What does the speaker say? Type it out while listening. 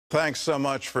Thanks so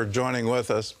much for joining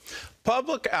with us.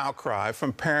 Public outcry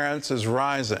from parents is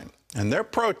rising, and they're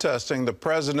protesting the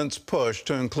president's push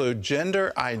to include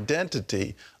gender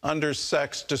identity under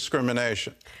sex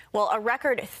discrimination. Well, a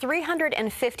record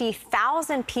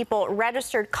 350,000 people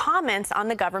registered comments on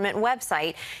the government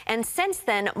website, and since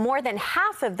then, more than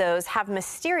half of those have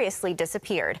mysteriously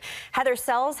disappeared. Heather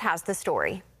Sells has the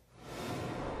story.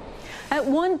 At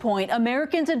one point,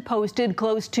 Americans had posted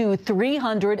close to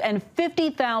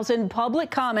 350,000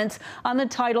 public comments on the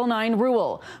Title IX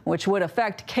rule, which would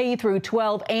affect K through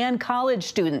 12 and college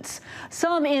students.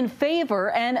 Some in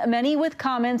favor and many with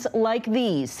comments like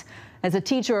these. As a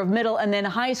teacher of middle and then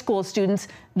high school students,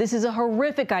 this is a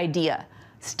horrific idea.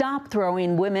 Stop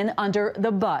throwing women under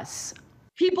the bus.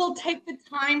 People take the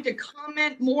time to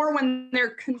comment more when they're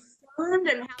concerned.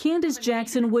 And Candace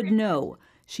Jackson would know.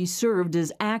 She served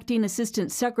as acting assistant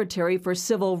secretary for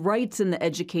civil rights in the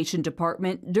education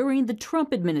department during the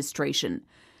Trump administration.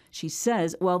 She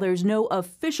says while there's no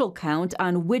official count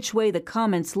on which way the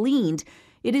comments leaned,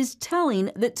 it is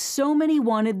telling that so many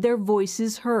wanted their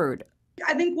voices heard.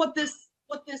 I think what this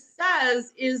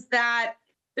says is that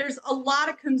there's a lot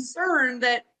of concern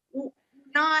that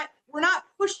we're not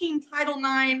pushing Title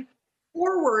IX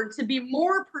forward to be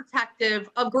more protective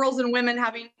of girls and women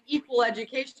having equal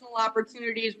educational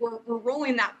opportunities. We're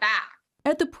rolling that back.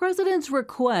 At the president's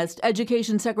request,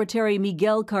 Education Secretary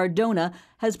Miguel Cardona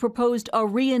has proposed a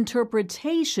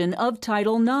reinterpretation of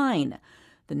Title IX.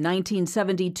 The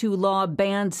 1972 law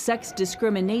banned sex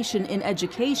discrimination in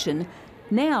education.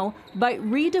 Now, by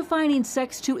redefining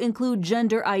sex to include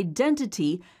gender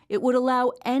identity, it would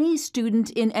allow any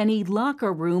student in any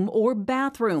locker room or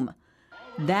bathroom.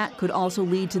 That could also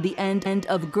lead to the end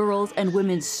of girls' and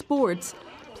women's sports,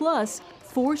 plus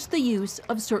force the use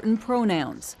of certain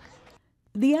pronouns.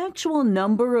 The actual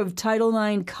number of Title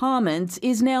IX comments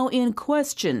is now in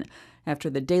question after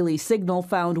the Daily Signal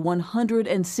found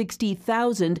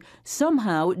 160,000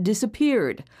 somehow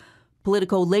disappeared.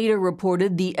 Politico later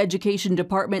reported the Education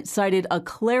Department cited a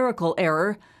clerical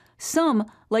error.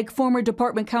 Some, like former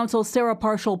department counsel Sarah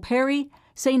Parshall-Perry,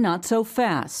 say not so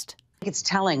fast. It's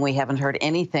telling we haven't heard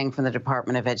anything from the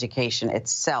Department of Education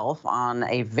itself on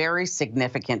a very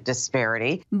significant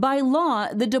disparity. By law,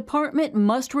 the department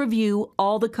must review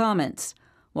all the comments.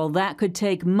 While that could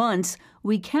take months,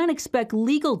 we can expect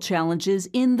legal challenges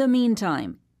in the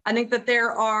meantime. I think that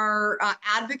there are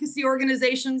advocacy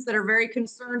organizations that are very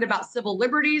concerned about civil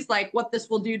liberties, like what this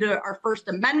will do to our First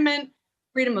Amendment,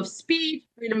 freedom of speech,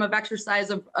 freedom of exercise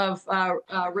of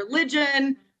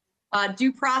religion,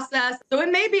 due process. So it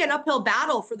may be an uphill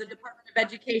battle for the Department of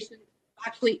Education to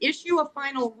actually issue a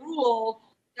final rule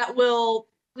that will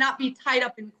not be tied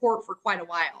up in court for quite a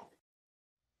while.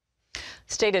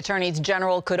 State attorneys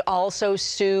general could also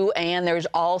sue, and there's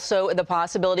also the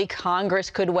possibility Congress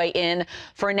could weigh in.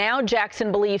 For now,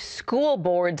 Jackson believes school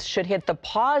boards should hit the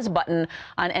pause button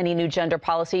on any new gender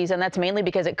policies, and that's mainly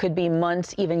because it could be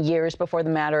months, even years, before the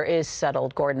matter is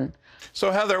settled. Gordon.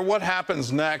 So, Heather, what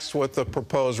happens next with the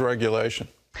proposed regulation?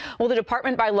 Well, the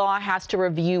department by law has to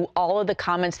review all of the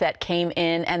comments that came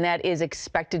in, and that is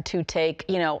expected to take,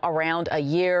 around a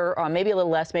year, or maybe a little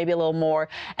less, maybe a little more.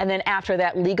 And then after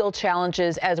that, legal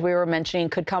challenges, as we were mentioning,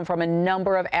 could come from a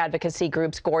number of advocacy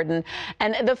groups, Gordon.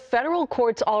 And the federal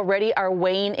courts already are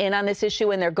weighing in on this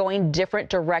issue, and they're going different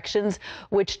directions,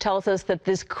 which tells us that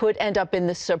this could end up in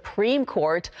the Supreme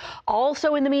Court.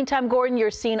 Also, in the meantime, Gordon,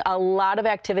 you're seeing a lot of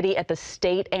activity at the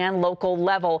state and local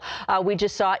level. We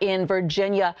just saw in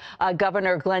Virginia,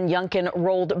 Governor Glenn Youngkin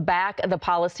rolled back the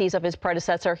policies of his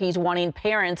predecessor. He's wanting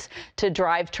parents to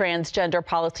drive transgender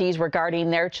policies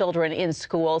regarding their children in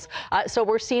schools. So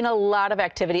we're seeing a lot of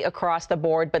activity across the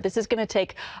board, but this is going to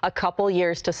take a couple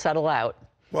years to settle out.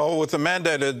 Well, with the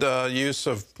mandated use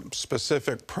of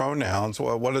specific pronouns,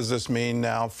 what does this mean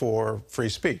now for free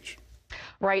speech?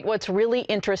 Right. What's really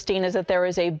interesting is that there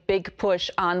is a big push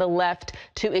on the left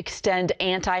to extend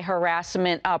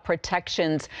anti-harassment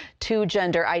protections to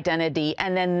gender identity.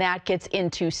 And then that gets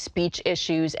into speech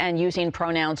issues and using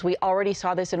pronouns. We already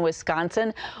saw this in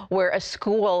Wisconsin, where a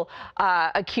school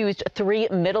accused 3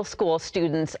 middle school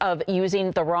students of using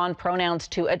the wrong pronouns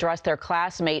to address their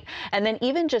classmate. And then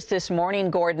even just this morning,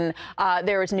 Gordon,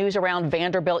 there is news around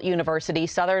Vanderbilt University.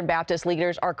 Southern Baptist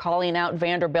leaders are calling out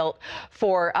Vanderbilt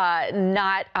for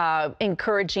not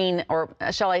encouraging, or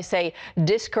shall I say,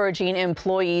 discouraging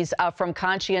employees from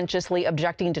conscientiously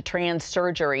objecting to trans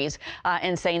surgeries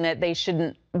and saying that they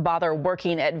shouldn't bother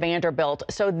working at Vanderbilt.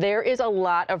 So there is a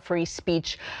lot of free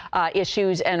speech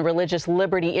issues and religious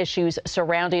liberty issues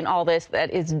surrounding all this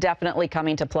that is definitely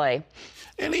coming to play.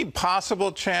 Any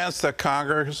possible chance that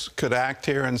Congress could act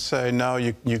here and say, no,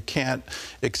 you can't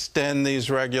extend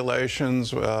these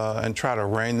regulations and try to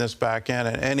rein this back in?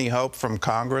 And any hope from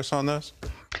Congress on this?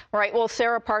 Right. Well,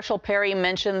 Sarah Parshall-Perry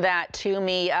mentioned that to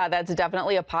me. That's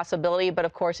definitely a possibility. But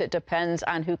of course, it depends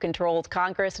on who controls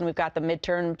Congress. And we've got the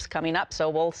midterms coming up. So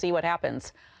we'll see what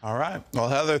happens. All right. Well,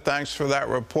 Heather, thanks for that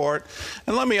report.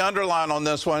 And let me underline on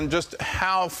this one just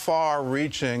how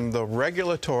far-reaching the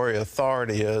regulatory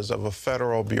authority is of a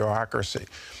federal bureaucracy,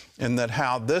 and that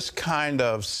how this kind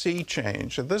of sea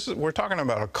change, we're talking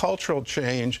about a cultural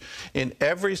change in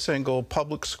every single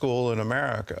public school in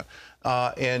America.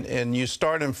 And you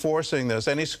start enforcing this.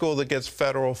 Any school that gets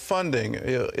federal funding,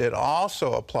 it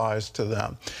also applies to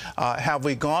them. Have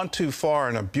we gone too far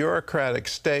in a bureaucratic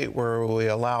state where we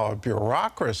allow a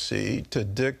bureaucracy to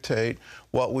dictate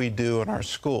what we do in our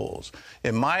schools?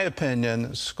 In my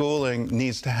opinion, schooling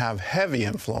needs to have heavy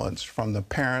influence from the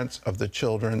parents of the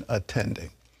children attending.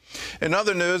 In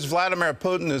other news, Vladimir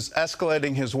Putin is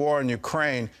escalating his war in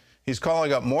Ukraine. He's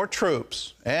calling up more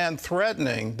troops and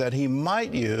threatening that he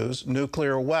might use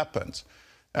nuclear weapons.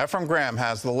 Ephraim Graham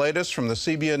has the latest from the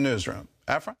CBN newsroom.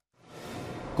 Ephraim?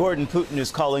 Gordon, Putin is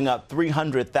calling up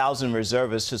 300,000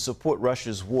 reservists to support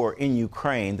Russia's war in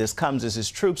Ukraine. This comes as his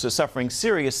troops are suffering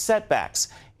serious setbacks.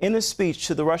 In a speech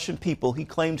to the Russian people, he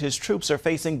claimed his troops are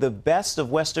facing the best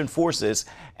of Western forces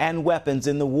and weapons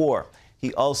in the war.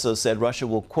 He also said Russia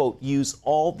will, quote, use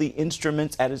all the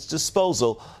instruments at its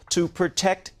disposal to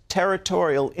protect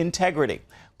territorial integrity.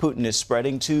 Putin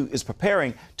is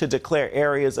preparing to declare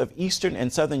areas of eastern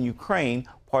and southern Ukraine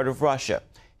part of Russia.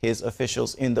 His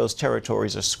officials in those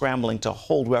territories are scrambling to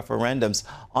hold referendums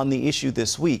on the issue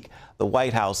this week. The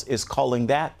White House is calling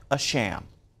that a sham.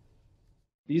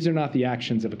 These are not the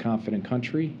actions of a confident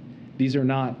country. These are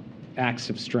not acts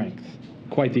of strength.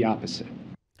 Quite the opposite.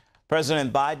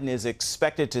 President Biden is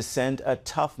expected to send a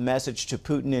tough message to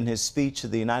Putin in his speech to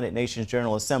the United Nations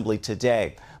General Assembly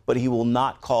today, but he will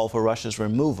not call for Russia's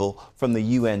removal from the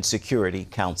UN Security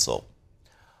Council.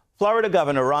 Florida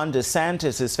Governor Ron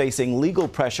DeSantis is facing legal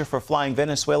pressure for flying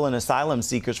Venezuelan asylum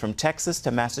seekers from Texas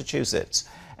to Massachusetts.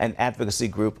 An advocacy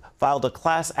group filed a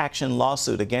class action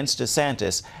lawsuit against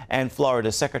DeSantis and Florida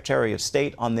Secretary of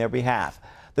State on their behalf.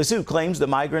 The suit claims the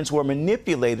migrants were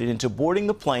manipulated into boarding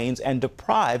the planes and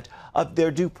deprived of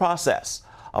their due process.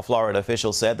 A Florida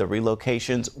official said the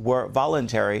relocations were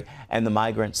voluntary and the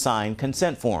migrants signed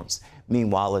consent forms.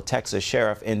 Meanwhile, a Texas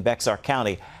sheriff in Bexar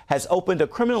County has opened a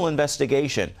criminal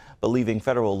investigation, believing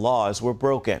federal laws were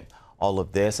broken. All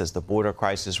of this as the border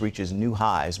crisis reaches new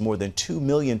highs. More than 2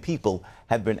 million people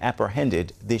have been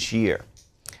apprehended this year.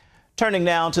 Turning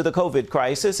now to the COVID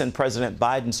crisis and President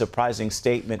Biden's surprising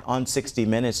statement on 60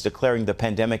 Minutes declaring the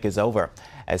pandemic is over.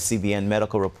 As CBN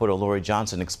medical reporter Lori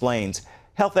Johnson explains,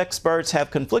 health experts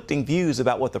have conflicting views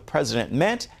about what the president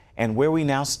meant and where we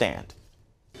now stand.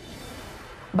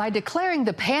 By declaring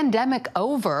the pandemic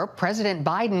over, President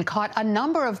Biden caught a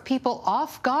number of people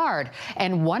off guard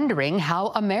and wondering how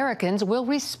Americans will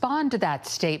respond to that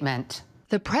statement.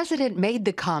 The president made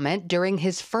the comment during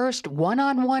his first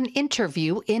one-on-one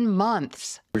interview in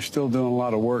months. We're still doing a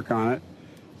lot of work on it.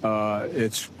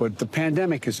 But the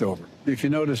pandemic is over. If you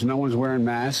notice, no one's wearing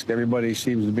masks. Everybody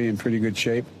seems to be in pretty good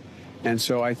shape. And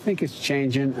so I think it's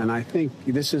changing, and I think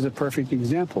this is a perfect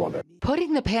example of it.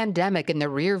 Putting the pandemic in the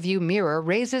rearview mirror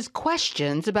raises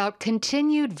questions about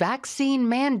continued vaccine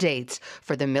mandates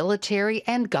for the military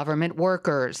and government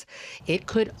workers. It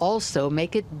could also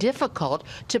make it difficult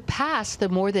to pass the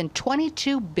more than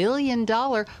 $22 billion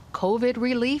COVID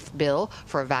relief bill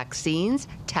for vaccines,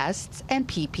 tests, and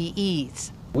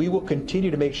PPEs. We will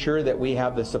continue to make sure that we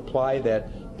have the supply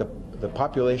that the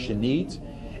population needs.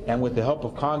 And with the help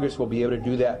of Congress, we'll be able to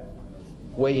do that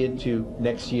way into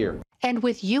next year. And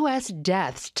with U.S.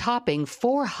 deaths topping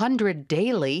 400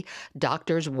 daily,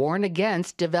 doctors warn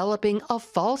against developing a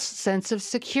false sense of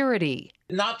security.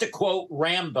 Not to quote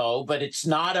Rambo, but it's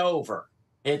not over.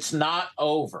 It's not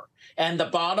over. And the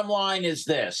bottom line is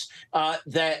this,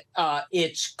 that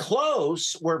it's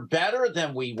close. We're better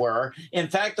than we were. In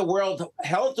fact, the World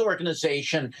Health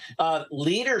Organization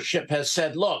leadership has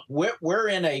said, look, we're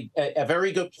in a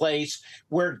very good place.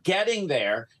 We're getting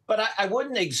there. But I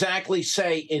wouldn't exactly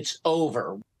say it's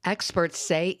over. Experts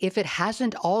say if it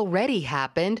hasn't already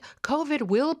happened, COVID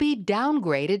will be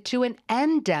downgraded to an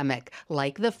endemic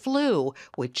like the flu,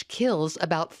 which kills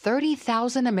about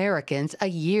 30,000 Americans a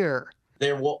year.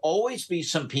 There will always be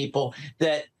some people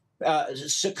that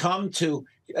succumb to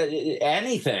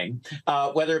anything,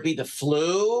 whether it be the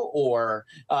flu or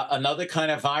another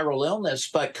kind of viral illness,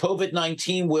 but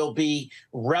COVID-19 will be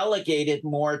relegated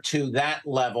more to that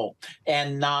level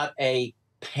and not a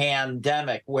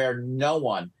pandemic where no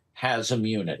one has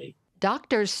immunity.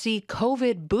 Doctors see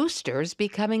COVID boosters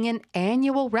becoming an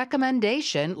annual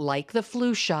recommendation like the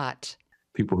flu shot.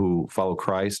 People who follow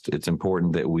Christ, it's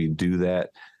important that we do that,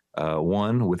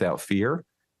 one, without fear.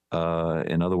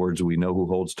 In other words, we know who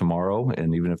holds tomorrow,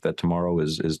 and even if that tomorrow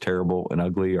is terrible and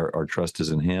ugly, our trust is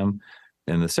in him.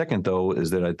 And the second, though, is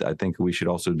that I think we should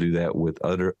also do that with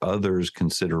others'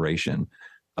 consideration.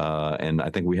 And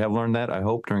I think we have learned that, I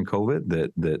hope, during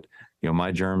COVID, that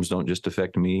my germs don't just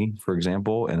affect me, for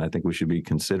example, and I think we should be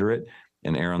considerate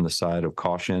and err on the side of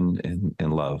caution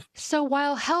and love. So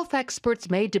while health experts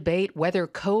may debate whether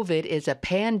COVID is a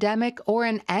pandemic or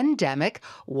an endemic,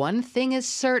 one thing is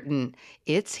certain: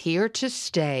 it's here to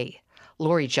stay.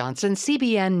 Lori Johnson,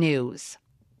 CBN News.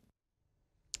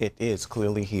 It is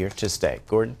clearly here to stay.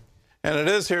 Gordon? And it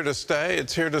is here to stay.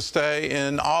 It's here to stay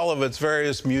in all of its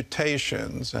various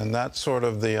mutations. And that's sort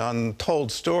of the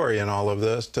untold story in all of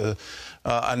this, to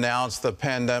announce the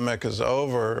pandemic is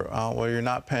over. Well, you're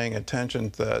not paying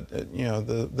attention to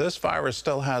that. This virus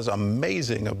still has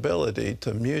amazing ability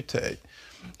to mutate.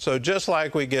 So just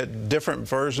like we get different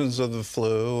versions of the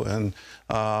flu, and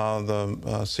the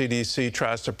CDC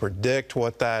tries to predict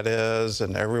what that is,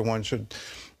 and everyone should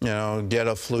get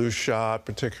a flu shot,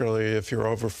 particularly if you're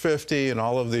over 50, and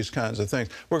all of these kinds of things.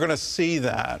 We're going to see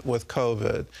that with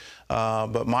COVID.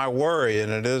 But my worry,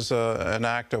 and it is an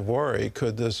act of worry,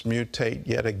 could this mutate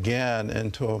yet again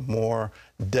into a more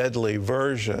deadly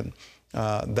version?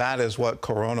 That is what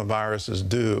coronaviruses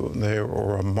do. They are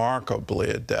remarkably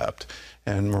adept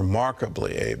and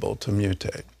remarkably able to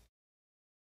mutate.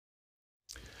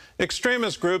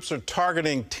 Extremist groups are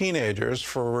targeting teenagers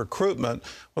for recruitment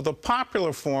with a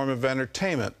popular form of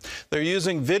entertainment. They're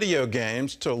using video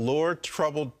games to lure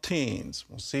troubled teens.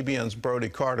 Well, CBN's Brody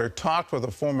Carter talked with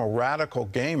a former radical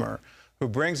gamer who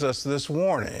brings us this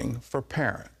warning for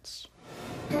parents.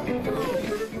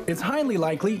 It's highly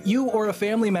likely you or a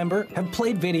family member have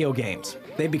played video games.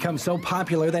 They've become so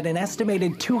popular that an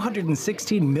estimated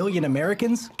 216 million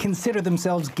Americans consider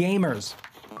themselves gamers.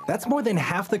 That's more than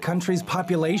half the country's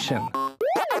population.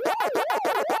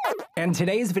 And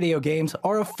today's video games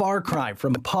are a far cry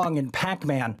from Pong and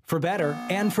Pac-Man, for better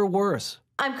and for worse.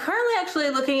 I'm currently actually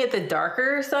looking at the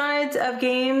darker sides of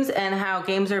games and how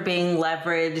games are being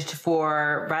leveraged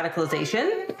for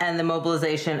radicalization and the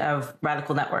mobilization of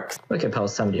radical networks. We could compel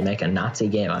somebody to make a Nazi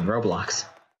game on Roblox,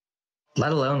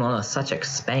 let alone one with such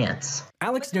expanse.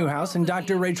 Alex Newhouse and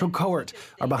Dr. Rachel Cohort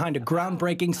are behind a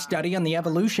groundbreaking study on the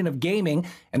evolution of gaming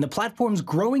and the platform's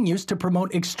growing use to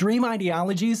promote extreme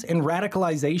ideologies and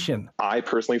radicalization. I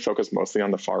personally focus mostly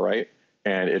on the far right,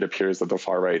 and it appears that the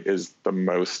far right is the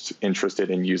most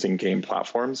interested in using game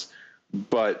platforms.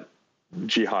 But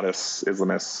jihadists,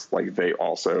 Islamists, they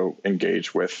also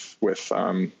engage with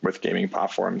gaming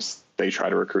platforms. They try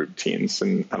to recruit teens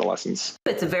and adolescents.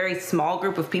 It's a very small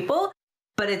group of people,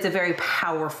 but it's a very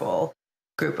powerful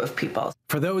group of people.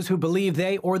 For those who believe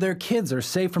they or their kids are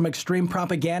safe from extreme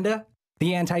propaganda,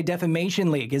 the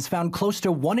Anti-Defamation League has found close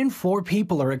to 1 in 4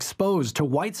 people are exposed to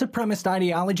white supremacist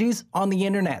ideologies on the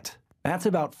internet. That's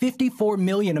about 54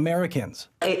 million Americans.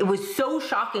 It was so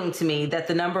shocking to me that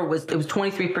the number was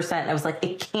 23%. I was like,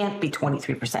 it can't be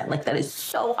 23%. That is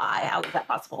so high. How is that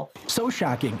possible? So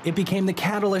shocking, it became the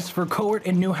catalyst for Cohort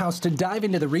and Newhouse to dive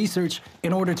into the research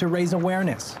in order to raise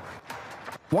awareness.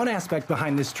 One aspect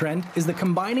behind this trend is the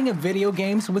combining of video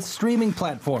games with streaming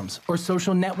platforms or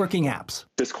social networking apps.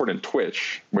 Discord and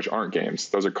Twitch, which aren't games,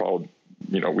 those are called,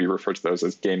 we refer to those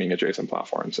as gaming adjacent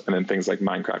platforms. And then things like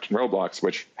Minecraft and Roblox,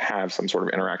 which have some sort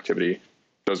of interactivity,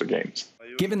 those are games.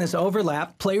 Given this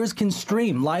overlap, players can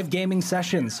stream live gaming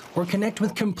sessions or connect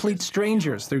with complete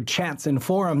strangers through chats and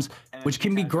forums, which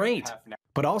can be great,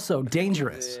 but also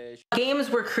dangerous. Games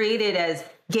were created as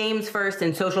games first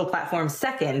and social platforms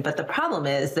second, but the problem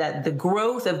is that the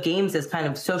growth of games as kind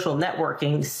of social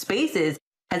networking spaces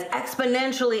has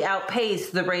exponentially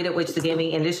outpaced the rate at which the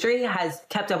gaming industry has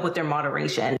kept up with their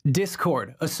moderation.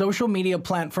 Discord, a social media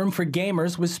platform for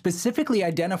gamers, was specifically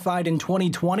identified in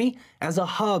 2020 as a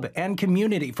hub and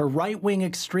community for right-wing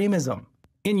extremism.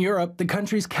 In Europe, the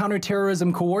country's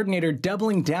counterterrorism coordinator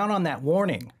doubling down on that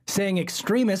warning, saying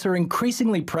extremists are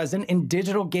increasingly present in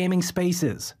digital gaming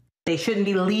spaces. They shouldn't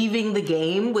be leaving the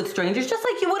game with strangers, just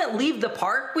like you wouldn't leave the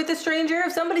park with a stranger.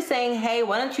 If somebody's saying, hey,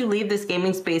 why don't you leave this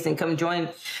gaming space and come join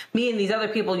me and these other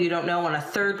people you don't know on a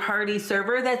third-party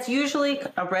server, that's usually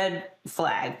a red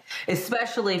flag,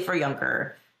 especially for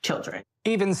younger children.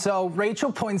 Even so,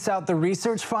 Rachel points out the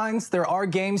research finds there are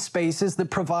game spaces that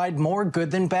provide more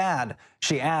good than bad.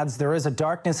 She adds there is a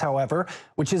darkness, however,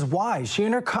 which is why she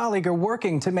and her colleague are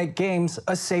working to make games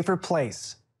a safer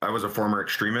place. I was a former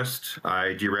extremist.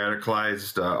 I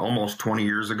de-radicalized almost 20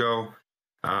 years ago.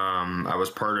 I was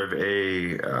part of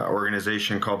a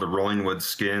organization called the Rolling Wood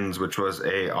Skins, which was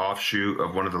a offshoot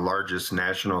of one of the largest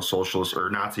national socialist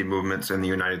or Nazi movements in the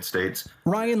United States.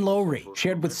 Ryan Lowry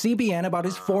shared with CBN about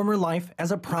his former life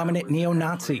as a prominent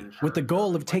neo-Nazi, with the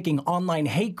goal of taking online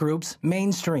hate groups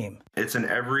mainstream. It's in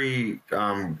every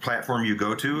platform you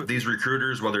go to. These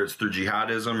recruiters, whether it's through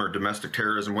jihadism or domestic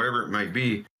terrorism, whatever it might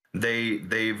be,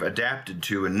 they've adapted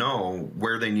to and know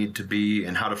where they need to be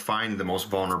and how to find the most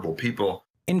vulnerable people.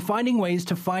 In finding ways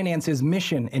to finance his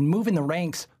mission and move in the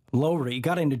ranks, Lowry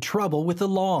got into trouble with the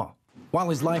law. While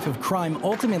his life of crime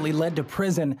ultimately led to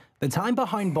prison, the time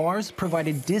behind bars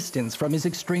provided distance from his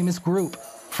extremist group.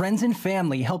 Friends and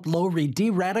family helped Lowry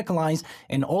de-radicalize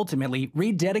and ultimately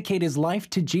rededicate his life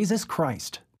to Jesus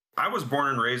Christ. I was born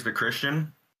and raised a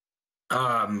Christian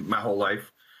my whole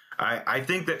life. I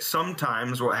think that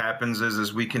sometimes what happens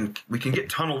is we can get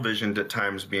tunnel visioned at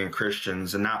times being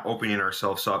Christians and not opening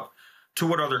ourselves up to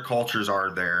what other cultures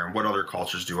are there and what other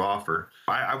cultures do offer.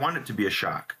 I want it to be a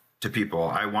shock to people.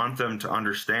 I want them to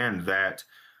understand that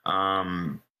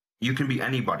you can be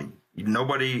anybody.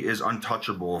 Nobody is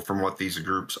untouchable from what these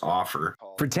groups offer.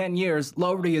 For 10 years,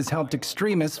 Lowry has helped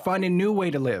extremists find a new way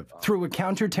to live through a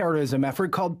counterterrorism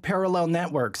effort called Parallel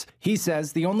Networks. He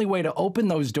says the only way to open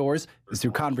those doors is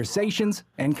through conversations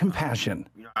and compassion.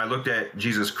 I looked at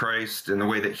Jesus Christ and the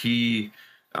way that he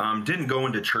didn't go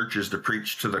into churches to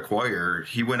preach to the choir.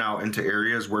 He went out into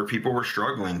areas where people were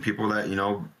struggling, people that,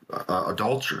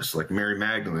 adulterous, like Mary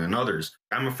Magdalene and others.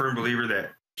 I'm a firm believer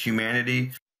that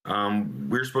humanity,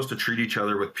 we're supposed to treat each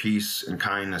other with peace and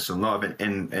kindness and love.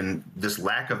 And this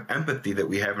lack of empathy that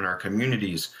we have in our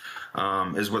communities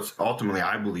is what's ultimately,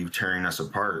 I believe, tearing us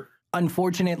apart.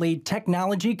 Unfortunately,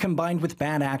 technology combined with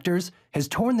bad actors has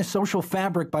torn the social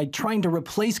fabric by trying to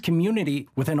replace community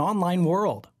with an online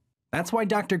world. That's why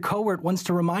Dr. Cowart wants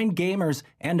to remind gamers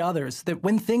and others that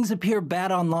when things appear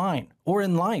bad online or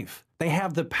in life, they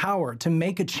have the power to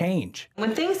make a change.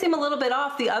 When things seem a little bit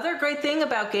off, the other great thing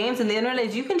about games and the internet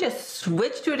is you can just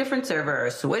switch to a different server, or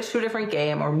switch to a different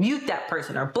game, or mute that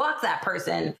person, or block that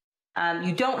person.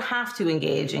 You don't have to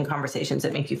engage in conversations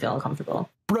that make you feel uncomfortable.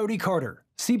 Brody Carter,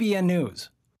 CBN News.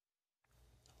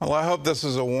 Well, I hope this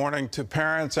is a warning to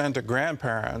parents and to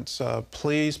grandparents.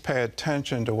 Please pay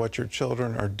attention to what your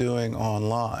children are doing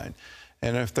online.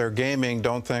 And if they're gaming,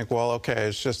 don't think, well, okay,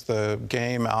 it's just the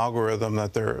game algorithm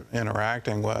that they're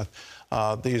interacting with.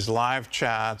 These live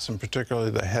chats, and particularly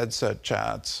the headset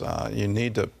chats, you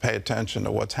need to pay attention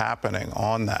to what's happening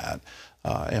on that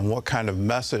and what kind of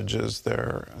messages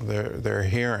they're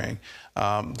hearing.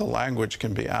 The language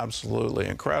can be absolutely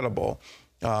incredible.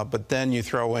 But then you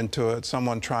throw into it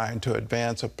someone trying to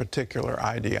advance a particular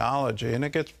ideology, and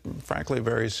it gets, frankly,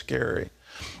 very scary.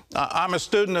 I'm a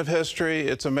student of history.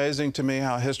 It's amazing to me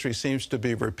how history seems to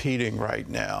be repeating right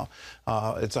now.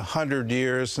 It's 100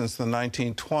 years since the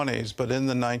 1920s, but in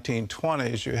the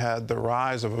 1920s, you had the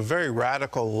rise of a very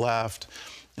radical left.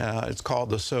 It's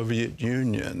called the Soviet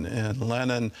Union. And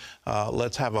Lenin,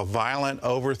 let's have a violent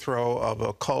overthrow of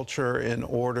a culture in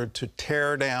order to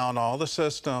tear down all the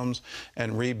systems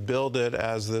and rebuild it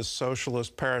as this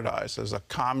socialist paradise, as a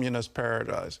communist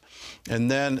paradise.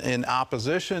 And then in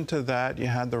opposition to that, you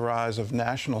had the rise of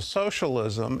National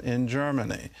Socialism in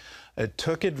Germany. It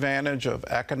took advantage of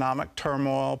economic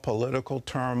turmoil, political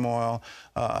turmoil,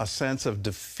 a sense of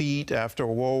defeat after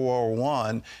World War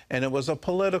I, and it was a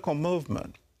political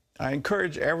movement. I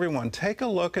encourage everyone, take a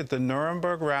look at the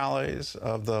Nuremberg rallies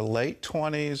of the late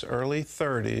 20s, early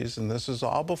 30s, and this is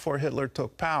all before Hitler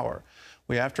took power.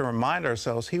 We have to remind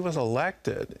ourselves he was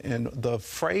elected, and the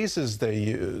phrases they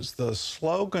used, the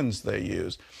slogans they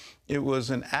used, it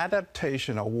was an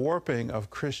adaptation, a warping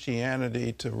of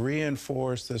Christianity to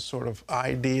reinforce this sort of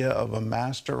idea of a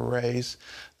master race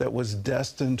that was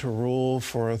destined to rule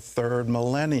for a third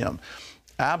millennium.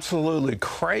 Absolutely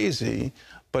crazy,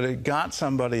 but it got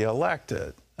somebody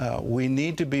elected. We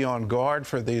need to be on guard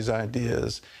for these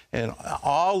ideas, and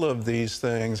all of these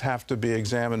things have to be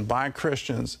examined by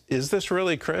Christians. Is this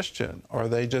really Christian, or are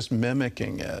they just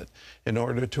mimicking it in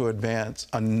order to advance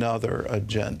another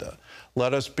agenda?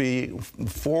 Let us be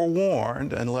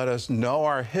forewarned and let us know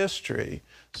our history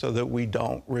so that we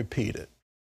don't repeat it.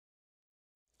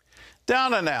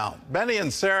 Down and out, Benny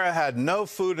and Sara had no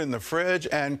food in the fridge,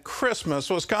 and Christmas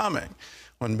was coming.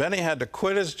 When Benny had to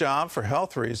quit his job for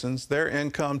health reasons, their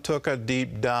income took a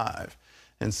deep dive.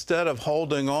 Instead of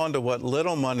holding on to what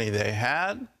little money they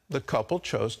had, the couple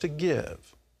chose to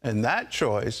give. And that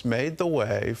choice made the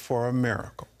way for a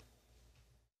miracle.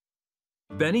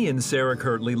 Benny and Sara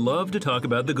Kirtley love to talk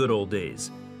about the good old days.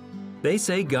 They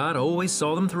say God always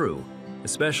saw them through,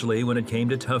 especially when it came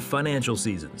to tough financial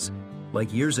seasons,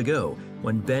 like years ago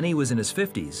when Benny was in his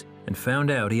 50s and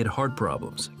found out he had heart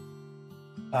problems.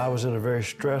 I was in a very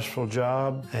stressful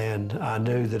job, and I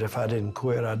knew that if I didn't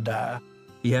quit, I'd die.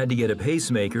 He had to get a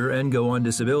pacemaker and go on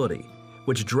disability,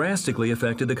 which drastically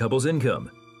affected the couple's income.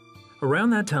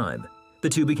 Around that time, the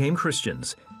two became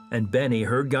Christians, and Benny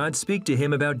heard God speak to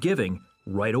him about giving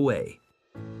right away.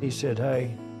 He said,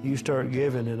 hey, you start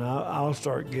giving and I'll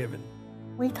start giving.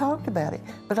 We talked about it,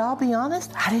 but I'll be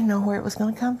honest, I didn't know where it was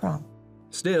going to come from.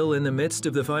 Still, in the midst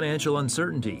of the financial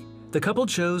uncertainty, the couple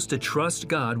chose to trust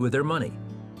God with their money,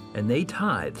 and they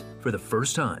tithed for the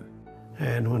first time.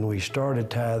 And when we started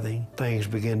tithing, things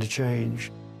began to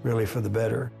change, really for the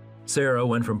better. Sara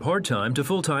went from part-time to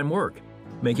full-time work,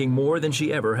 making more than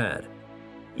she ever had.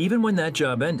 Even when that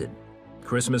job ended,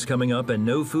 Christmas coming up and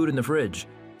no food in the fridge,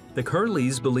 the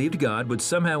Kirtleys believed God would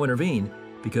somehow intervene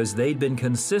because they'd been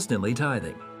consistently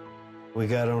tithing. We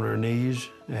got on our knees,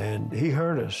 and he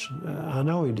heard us. I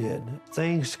know he did.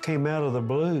 Things came out of the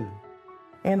blue.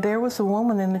 And there was a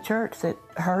woman in the church that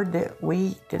heard that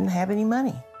we didn't have any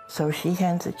money. So she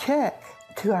hands a check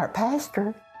to our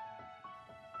pastor,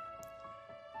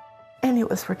 and it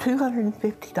was for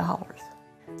 $250.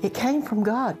 It came from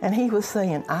God, and he was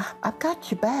saying, I've got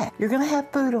you back. You're going to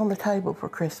have food on the table for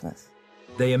Christmas.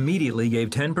 They immediately gave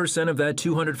 10% of that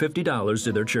 $250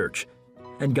 to their church,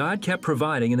 and God kept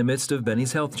providing in the midst of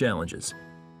Benny's health challenges.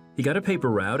 He got a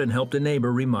paper route and helped a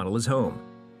neighbor remodel his home,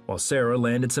 while Sara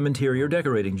landed some interior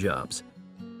decorating jobs.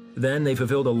 Then they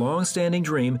fulfilled a long-standing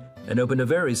dream and opened a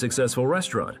very successful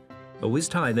restaurant, always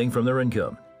tithing from their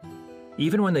income.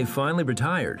 Even when they finally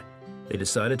retired, they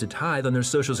decided to tithe on their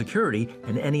Social Security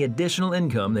and any additional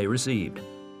income they received.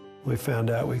 We found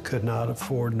out we could not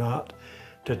afford not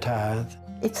to tithe.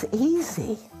 It's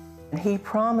easy. He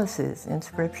promises in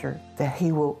Scripture that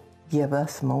he will give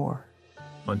us more.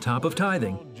 On top of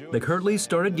tithing, the Kirtleys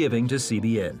started giving to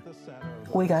CBN.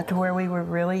 We got to where we were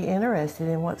really interested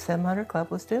in what 700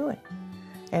 Club was doing,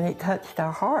 and it touched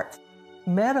our hearts.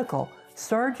 Medical,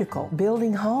 surgical,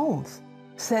 building homes,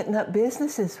 setting up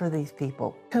businesses for these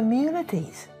people,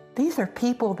 communities. These are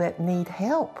people that need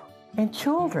help, and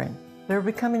children. They're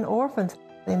becoming orphans.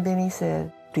 And Benny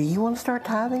said, do you want to start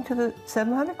tithing to the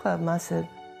 700 Club? And I said,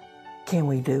 can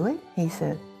we do it? He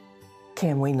said,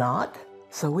 can we not?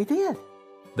 So we did.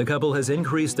 The couple has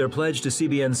increased their pledge to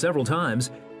CBN several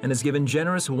times and has given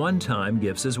generous one-time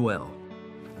gifts as well.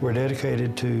 We're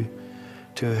dedicated to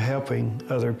helping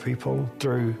other people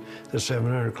through the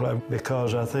 700 Club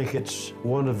because I think it's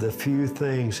one of the few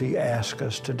things he asks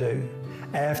us to do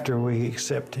after we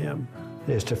accept him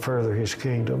is to further his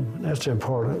kingdom. That's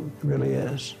important, it really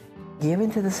is.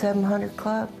 Giving to the 700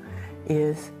 Club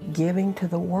is giving to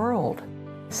the world.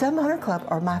 700 Club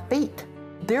are my feet.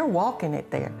 They're walking it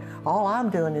there. All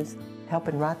I'm doing is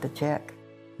helping write the check.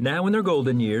 Now in their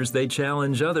golden years, they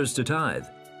challenge others to tithe,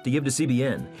 to give to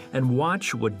CBN, and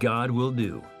watch what God will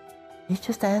do. He's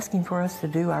just asking for us to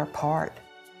do our part.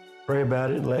 Pray about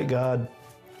it and let God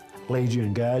lead you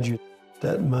and guide you.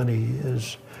 That money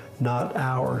is not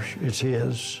ours, it's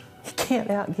his. You can't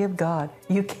outgive God.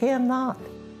 You cannot.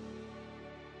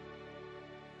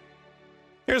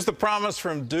 Here's the promise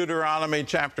from Deuteronomy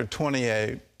chapter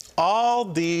 28. All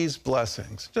these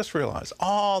blessings, just realize,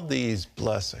 all these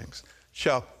blessings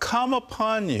shall come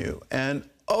upon you and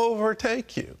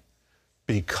overtake you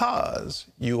because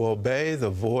you obey the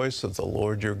voice of the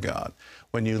Lord your God.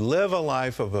 When you live a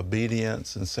life of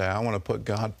obedience and say, I want to put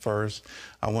God first,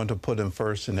 I want to put him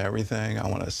first in everything, I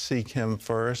want to seek him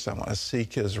first, I want to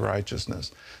seek his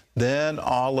righteousness, then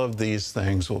all of these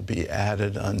things will be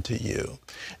added unto you.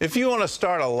 If you want to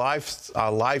start a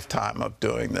lifetime of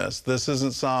doing this, this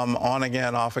isn't some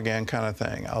on-again, off-again kind of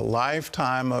thing, a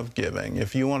lifetime of giving.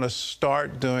 If you want to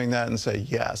start doing that and say,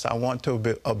 yes, I want to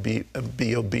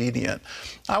be obedient.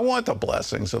 I want the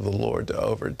blessings of the Lord to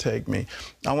overtake me.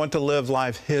 I want to live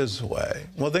life his way.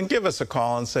 Well, then give us a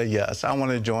call and say, yes, I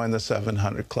want to join the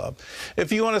 700 Club.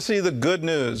 If you want to see the good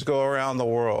news go around the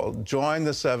world, join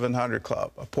the 700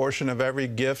 Club. A portion of every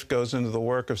gift goes into the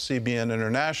work of CBN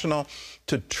International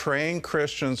to train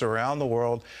Christians around the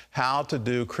world how to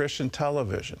do Christian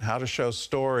television, how to show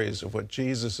stories of what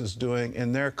Jesus is doing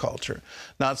in their culture.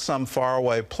 Not some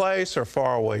faraway place or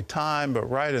faraway time, but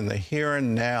right in the here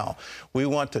and now. We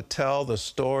want to tell the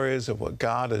stories of what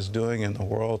God is doing in the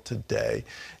world today. day,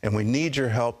 and we need your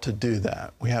help to do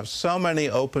that. We have so many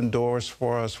open doors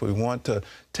for us. We want to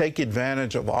take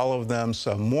advantage of all of them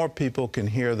so more people can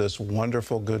hear this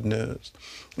wonderful good news.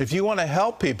 If you want to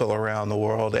help people around the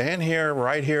world and here,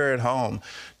 right here at home,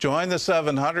 join the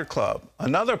 700 Club.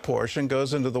 Another portion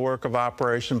goes into the work of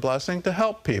Operation Blessing to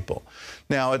help people.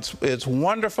 Now, it's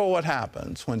wonderful what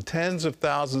happens when tens of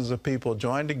thousands of people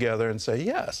join together and say,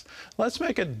 yes, let's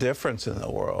make a difference in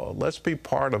the world. Let's be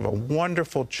part of a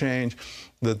wonderful change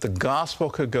that the gospel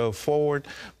could go forward.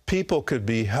 People could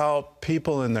be helped.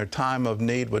 People in their time of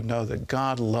need would know that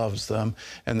God loves them,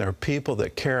 and there are people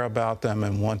that care about them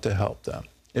and want to help them.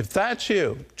 If that's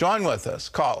you, join with us.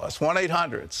 Call us,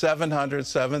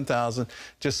 1-800-700-7000.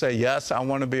 Just say, yes, I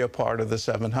want to be a part of the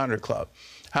 700 Club.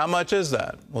 How much is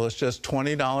that? Well, it's just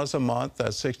 $20 a month.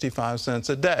 That's 65 cents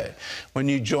a day. When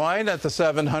you join at the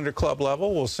 700 Club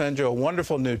level, we'll send you a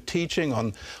wonderful new teaching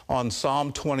on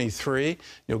Psalm 23.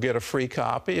 You'll get a free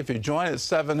copy. If you join at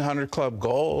 700 Club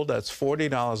Gold, that's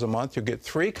 $40 a month. You'll get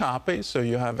 3 copies, so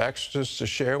you have extras to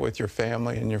share with your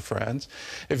family and your friends.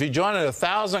 If you join at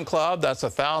 1,000 Club, that's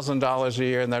 $1,000 a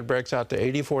year, and that breaks out to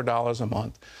 $84 a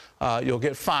month. You'll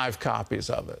get 5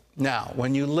 copies of it. Now,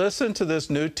 when you listen to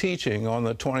this new teaching on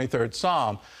the 23rd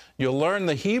Psalm, you'll learn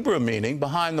the Hebrew meaning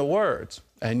behind the words,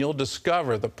 and you'll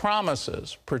discover the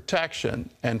promises,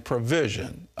 protection, and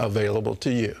provision available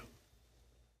to you.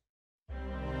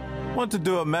 Want to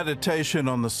do a meditation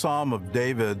on the Psalm of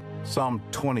David, Psalm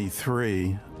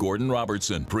 23. Gordon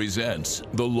Robertson presents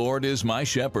The Lord is My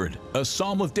Shepherd, a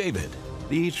Psalm of David.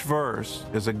 Each verse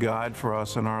is a guide for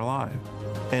us in our life.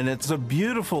 And it's a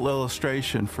beautiful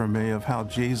illustration for me of how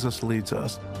Jesus leads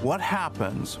us. What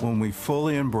happens when we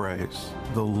fully embrace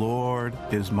the Lord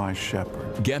is my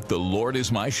shepherd? Get The Lord is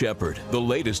My Shepherd, the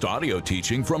latest audio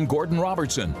teaching from Gordon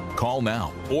Robertson. Call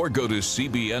now or go to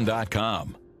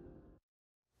cbn.com.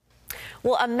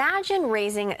 Well, imagine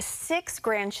raising 6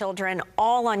 grandchildren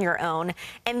all on your own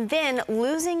and then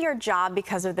losing your job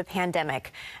because of the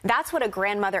pandemic. That's what a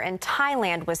grandmother in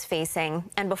Thailand was facing.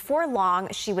 And before long,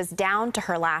 she was down to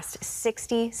her last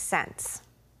 60 cents.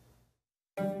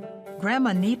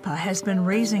 Grandma Nipa has been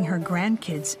raising her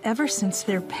grandkids ever since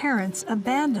their parents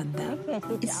abandoned them.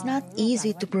 It's not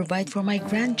easy to provide for my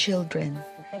grandchildren.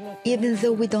 Even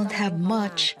though we don't have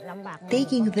much,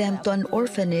 taking them to an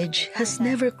orphanage has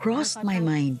never crossed my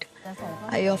mind.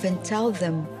 I often tell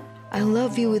them, I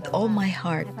love you with all my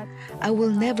heart. I will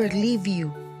never leave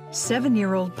you.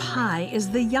 7-year-old Pai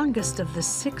is the youngest of the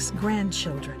 6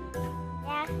 grandchildren.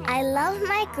 I love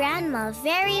my grandma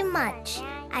very much.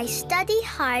 I study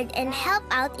hard and help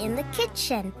out in the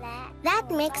kitchen.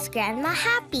 That makes Grandma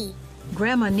happy.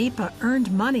 Grandma Nipa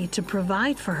earned money to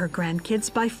provide for her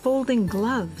grandkids by folding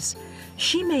gloves.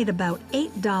 She made about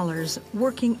 $8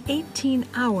 working 18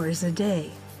 hours a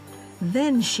day.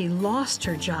 Then she lost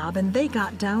her job and they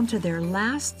got down to their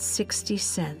last 60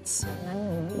 cents.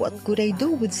 What could I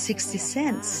do with 60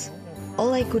 cents?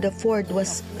 All I could afford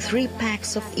was 3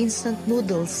 packs of instant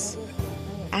noodles.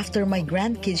 After my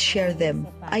grandkids shared them,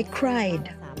 I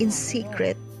cried in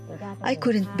secret. I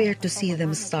couldn't bear to see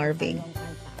them starving.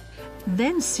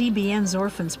 Then CBN's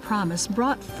Orphans Promise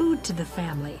brought food to the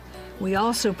family. We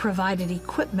also provided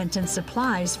equipment and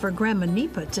supplies for Grandma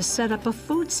Nipa to set up a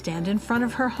food stand in front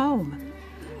of her home.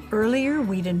 Earlier,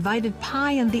 we'd invited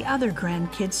Pai and the other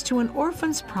grandkids to an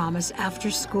Orphans Promise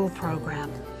after-school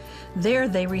program. There,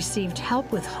 they received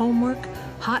help with homework,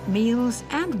 hot meals,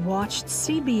 and watched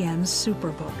CBN's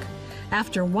Superbook.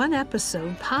 After one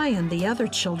episode, Pai and the other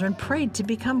children prayed to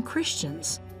become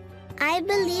Christians. I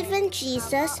believe in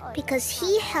Jesus because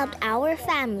he helped our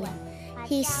family.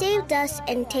 He saved us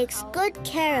and takes good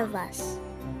care of us.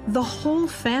 The whole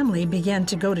family began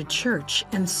to go to church,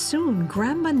 and soon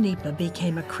Grandma Nipa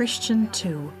became a Christian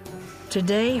too.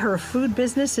 Today, her food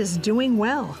business is doing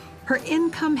well. Her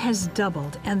income has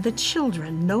doubled, and the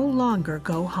children no longer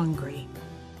go hungry.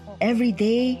 Every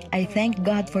day, I thank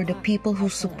God for the people who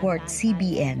support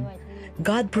CBN.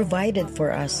 God provided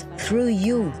for us through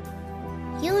you.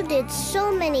 You did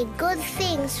so many good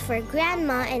things for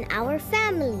Grandma and our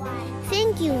family.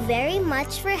 Thank you very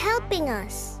much for helping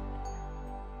us.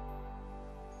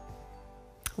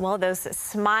 Well, those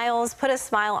smiles put a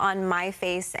smile on my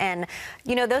face. And,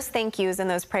 you know, those thank yous and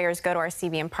those prayers go to our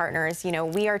CBN partners. You know,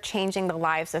 we are changing the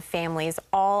lives of families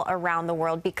all around the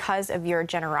world because of your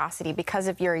generosity, because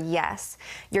of your yes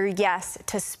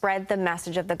to spread the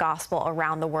message of the gospel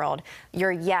around the world,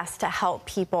 your yes to help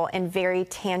people in very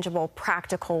tangible,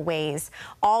 practical ways,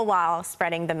 all while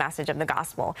spreading the message of the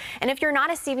gospel. And if you're not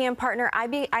a CBN partner,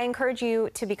 I encourage you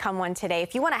to become one today.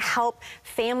 If you want to help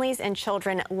families and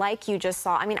children like you just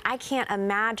saw, I mean, mean, I can't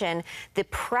imagine the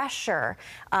pressure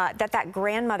that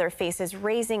grandmother faces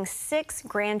raising 6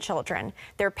 grandchildren.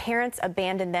 Their parents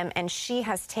abandoned them, and she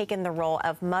has taken the role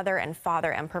of mother and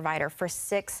father and provider for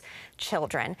 6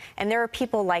 children. And there are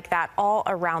people like that all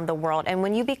around the world. And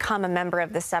when you become a member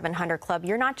of the 700 Club,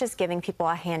 you're not just giving people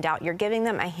a handout, you're giving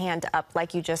them a hand up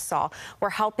like you just saw. We're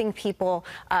helping people,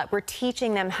 we're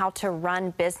teaching them how to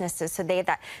run businesses so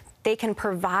they can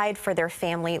provide for their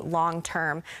family long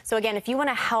term. So again, if you want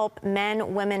to help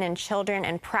men, women, and children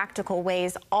in practical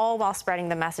ways, all while spreading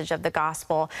the message of the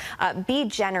gospel, be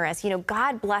generous. You know,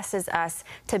 God blesses us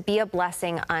to be a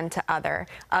blessing unto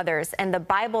others. And the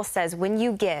Bible says when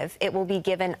you give, it will be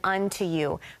given unto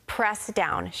you, pressed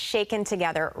down, shaken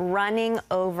together, running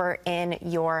over in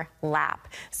your lap.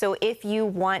 So if you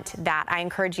want that, I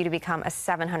encourage you to become a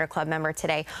 700 Club member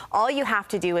today. All you have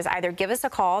to do is either give us a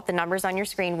call, the number's on your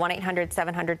screen,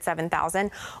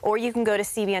 1-800-700-7000, or you can go to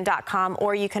cbn.com,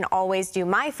 or you can always do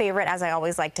my favorite, as I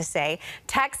always like to say,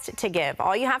 text to give.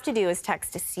 All you have to do is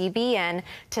text to CBN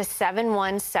to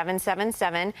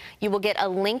 71777. You will get a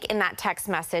link in that text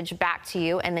message back to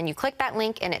you, and then you click that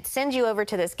link and it sends you over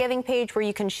to this giving page where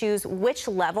you can choose which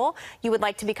level you would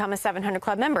like to become a 700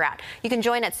 Club member at. You can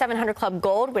join at 700 Club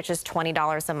Gold, which is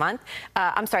 $20 a month.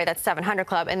 I'm sorry, that's 700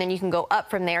 Club, and then you can go up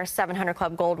from there, 700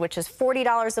 Club Gold, which is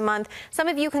 $40 a month. Some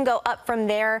of you can go up from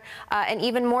there and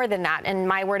even more than that. And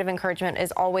my word of encouragement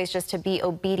is always just to be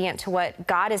obedient to what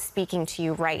God is speaking to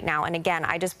you right now. And again,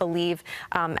 I just believe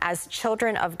as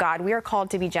children of God, we are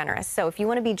called to be generous. So if you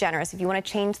want to be generous, if you want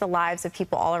to change the lives of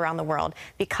people all around the world,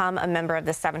 become a member of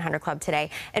the 700 Club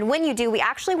today. And when you do, we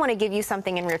actually want to give you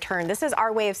something in return. This is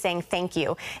our way of saying thank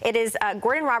you. It is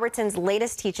Gordon Robertson's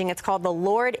latest teaching. It's called The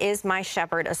Lord is My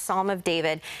Shepherd, a Psalm of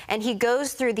David. And he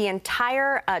goes through the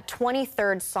entire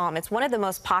 23rd Psalm. It's one of the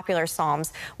most popular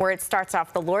Psalms, where it starts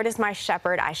off, the Lord is my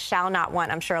shepherd, I shall not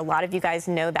want. I'm sure a lot of you guys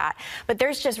know that. But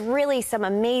there's just really some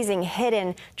amazing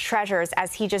hidden treasures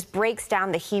as he just breaks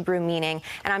down the Hebrew meaning.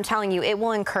 And I'm telling you, it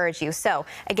will encourage you. So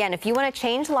again, if you want to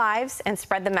change lives and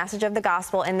spread the message of the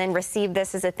gospel and then receive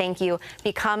this as a thank you,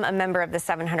 become a member of the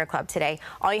 700 Club today.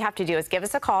 All you have to do is give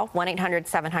us a call,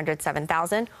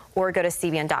 1-800-700-7000, or go to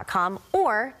cbn.com,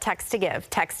 or text to give.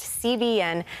 Text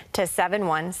CBN to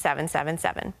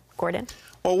 71777. Gordon?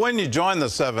 Well, when you join the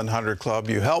 700 Club,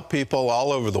 you help people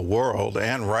all over the world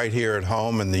and right here at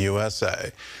home in the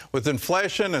USA. With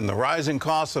inflation and the rising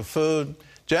cost of food,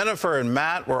 Jennifer and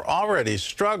Matt were already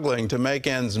struggling to make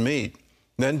ends meet.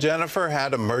 Then Jennifer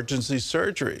had emergency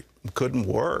surgery and couldn't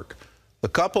work. The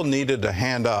couple needed a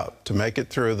hand up to make it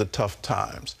through the tough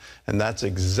times, and that's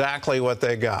exactly what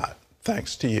they got,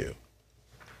 thanks to you.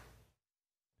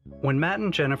 When Matt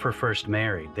and Jennifer first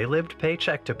married, they lived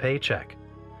paycheck to paycheck.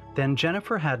 Then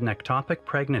Jennifer had an ectopic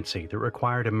pregnancy that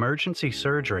required emergency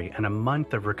surgery and a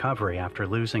month of recovery after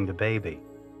losing the baby.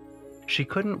 She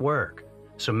couldn't work,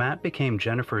 so Matt became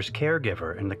Jennifer's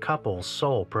caregiver and the couple's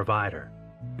sole provider.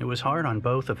 It was hard on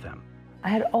both of them. I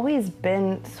had always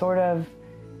been sort of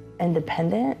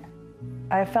independent.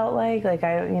 I felt like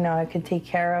I could take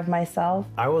care of myself.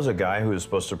 I was a guy who was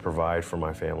supposed to provide for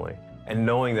my family, and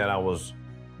knowing that I was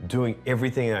doing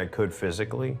everything I could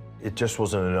physically, it just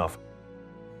wasn't enough.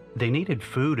 They needed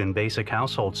food and basic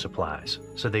household supplies,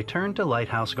 so they turned to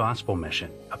Lighthouse Gospel Mission,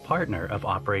 a partner of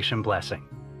Operation Blessing.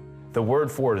 The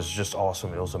word for it is just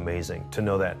awesome. It was amazing to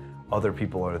know that other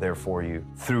people are there for you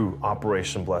through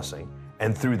Operation Blessing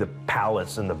and through the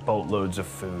pallets and the boatloads of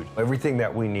food. Everything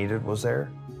that we needed was there.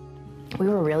 We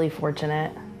were really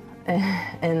fortunate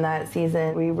in that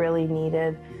season. We really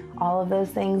needed all of those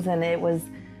things, and it was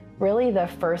really the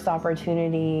first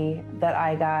opportunity that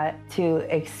I got to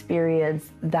experience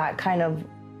that kind of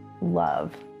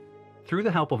love. Through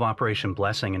the help of Operation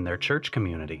Blessing in their church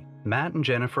community, Matt and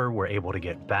Jennifer were able to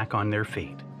get back on their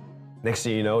feet. Next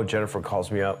thing you know, Jennifer calls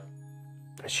me up.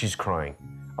 She's crying.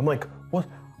 I'm like, what?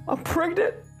 I'm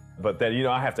pregnant. But then,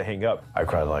 I have to hang up. I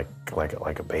cried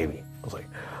like a baby. I was like,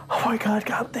 oh my God,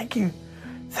 God, thank you.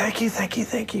 Thank you, thank you,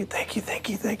 thank you, thank you, thank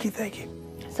you, thank you, thank you.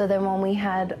 So then when we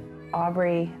had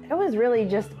Aubrey, it was really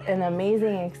just an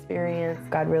amazing experience.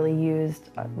 God really used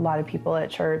a lot of people at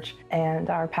church, and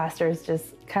our pastors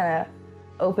just kind of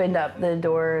opened up the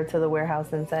door to the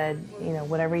warehouse and said,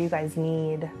 whatever you guys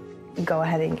need, go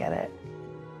ahead and get it.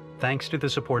 Thanks to the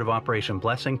support of Operation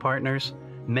Blessing partners,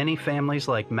 many families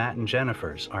like Matt and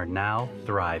Jennifer's are now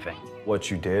thriving. What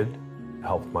you did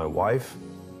helped my wife,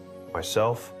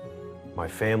 myself, my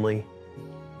family.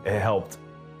 It helped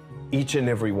each and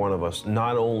every one of us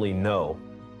not only know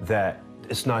that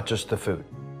it's not just the food,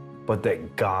 but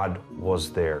that God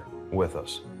was there with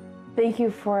us. Thank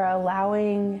you for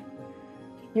allowing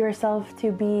yourself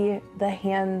to be the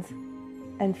hands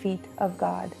and feet of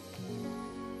God.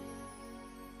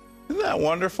 Isn't that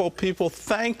wonderful? People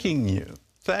thanking you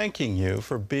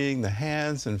for being the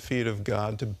hands and feet of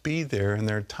God, to be there in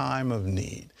their time of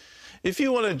need. If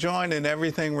you want to join in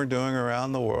everything we're doing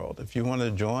around the world, if you want to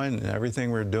join in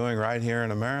everything we're doing right here in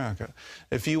America,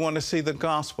 if you want to see the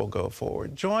gospel go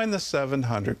forward, join the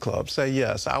 700 Club. Say,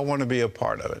 yes, I want to be a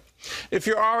part of it. If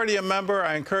you're already a member,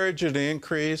 I encourage you to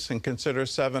increase and consider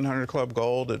 700 Club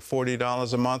Gold at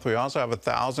 $40 a month. We also have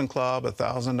 1,000 Club,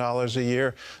 $1,000 a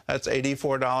year. That's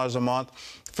 $84 a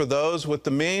month. For those with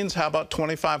the means, how about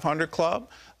 2,500 Club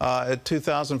at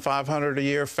 $2,500 a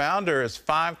year? Founder is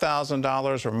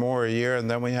 $5,000 or more a year, and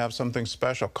then we have something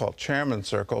special called Chairman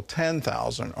Circle,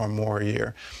 $10,000 or more a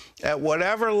year. At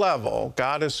whatever level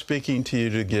God is speaking to you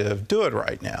to give, do it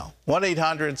right now.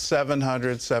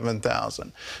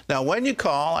 1-800-700-7000. Now, when you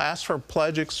call, ask for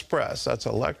Pledge Express. That's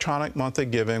electronic monthly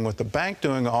giving with the bank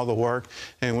doing all the work,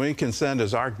 and we can send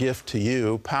as our gift to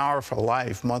you Power for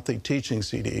Life monthly teaching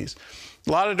CDs.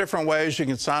 A lot of different ways you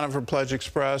can sign up for Pledge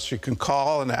Express. You can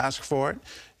call and ask for it.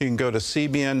 You can go to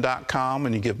cbn.com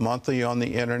and you give monthly on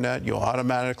the internet. You'll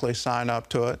automatically sign up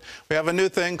to it. We have a new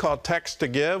thing called Text to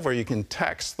Give, where you can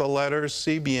text the letters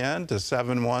CBN to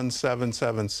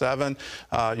 71777.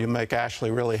 You make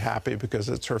Ashley really happy because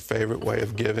it's her favorite way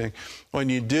of giving. When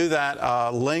you do that,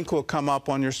 a link will come up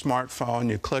on your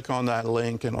smartphone. You click on that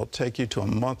link and it'll take you to a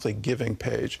monthly giving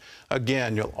page.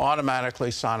 Again, you'll automatically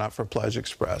sign up for Pledge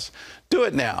Express. Do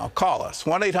it now. Call us,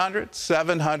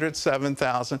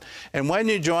 1-800-700-7000. And when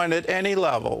you join at any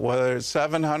level, whether it's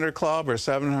 700 Club or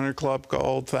 700 Club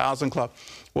Gold, 1,000 Club,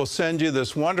 we'll send you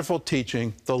this wonderful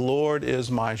teaching, The Lord is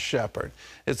My Shepherd.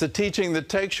 It's a teaching that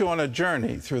takes you on a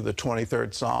journey through the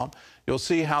 23rd Psalm. You'll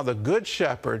see how the Good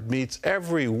Shepherd meets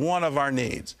every one of our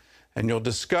needs, and you'll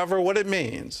discover what it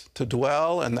means to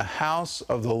dwell in the house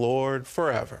of the Lord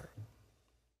forever.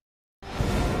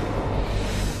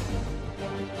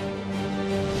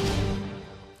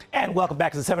 And welcome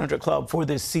back to the 700 Club for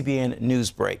this CBN News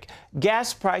Break.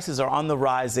 Gas prices are on the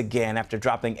rise again after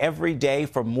dropping every day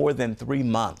for more than 3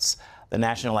 months. The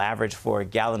national average for a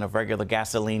gallon of regular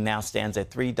gasoline now stands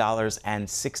at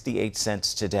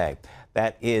 $3.68 today.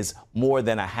 That is more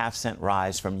than a half-cent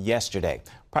rise from yesterday.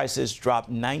 Prices dropped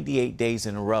 98 days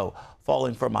in a row,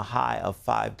 falling from a high of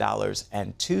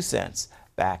 $5.02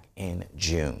 back in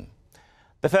June.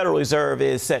 The Federal Reserve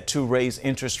is set to raise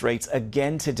interest rates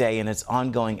again today in its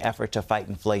ongoing effort to fight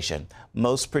inflation.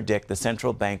 Most predict the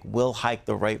central bank will hike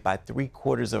the rate by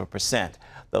 0.75%,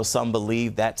 though some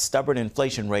believe that stubborn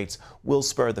inflation rates will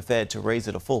spur the Fed to raise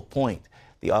it a full point.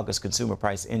 The August Consumer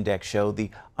Price Index showed the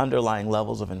underlying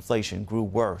levels of inflation grew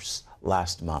worse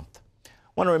last month. I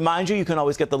want to remind you, you can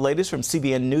always get the latest from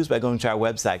CBN News by going to our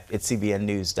website at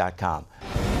cbnnews.com.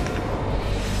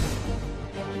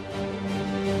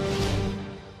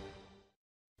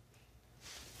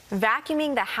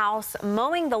 Vacuuming the house,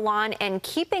 mowing the lawn, and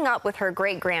keeping up with her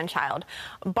great-grandchild.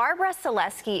 Barbara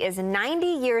Selesky is 90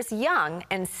 years young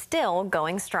and still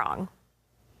going strong.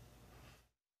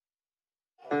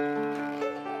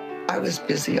 I was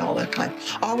busy all the time.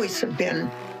 Always have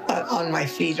been on my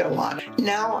feet a lot.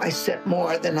 Now I sit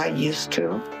more than I used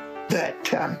to,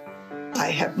 but I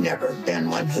have never been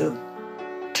one who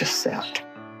just sat.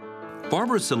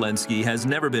 Barbara Selesky has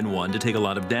never been one to take a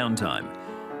lot of downtime.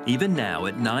 Even now,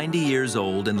 at 90 years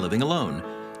old and living alone,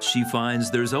 she finds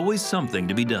there's always something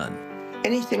to be done.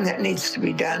 Anything that needs to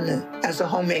be done as a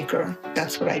homemaker,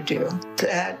 that's what I do.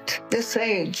 At this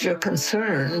age, you're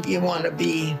concerned. You want to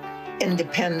be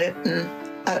independent and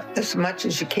as much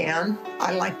as you can.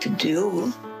 I like to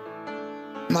do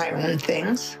my own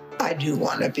things. I do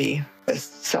want to be as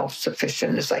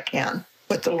self-sufficient as I can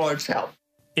with the Lord's help.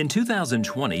 In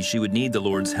 2020, she would need the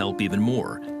Lord's help even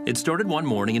more. It started one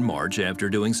morning in March after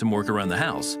doing some work around the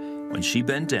house when she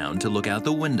bent down to look out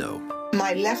the window.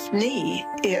 My left knee,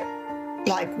 it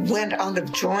like went out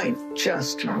of joint,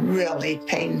 just really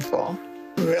painful,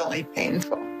 really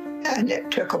painful. And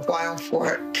it took a while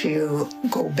for it to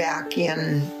go back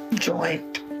in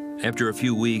joint. After a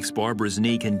few weeks, Barbara's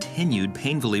knee continued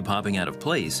painfully popping out of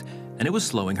place, and it was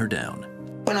slowing her down.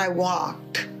 When I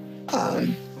walked,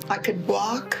 I could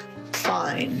walk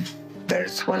fine, but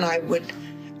it's when I would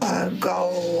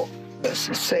go,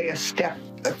 say, a step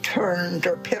turned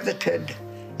or pivoted,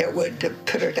 it would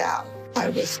put it out. I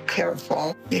was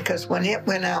careful because when it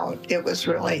went out, it was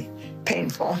really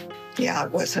painful. Yeah,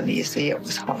 it wasn't easy. It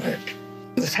was hard.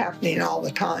 It was happening all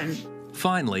the time.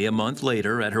 Finally, a month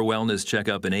later, at her wellness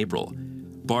checkup in April,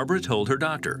 Barbara told her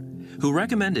doctor, who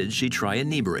recommended she try a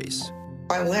knee brace.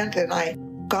 I went and I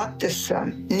got this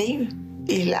knee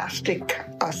elastic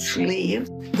sleeve.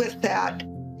 With that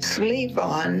sleeve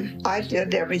on, I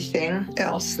did everything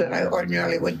else that I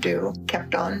ordinarily would do.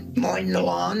 Kept on mowing the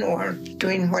lawn or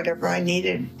doing whatever I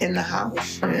needed in the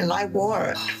house. And I wore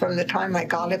it from the time I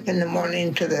got up in the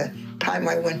morning to the time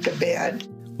I went to bed.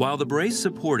 While the brace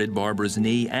supported Barbara's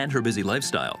knee and her busy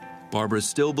lifestyle, Barbara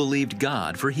still believed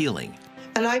God for healing.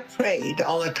 And I prayed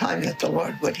all the time that the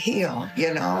Lord would heal.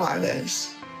 You know, I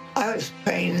was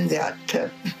praying that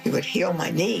He would heal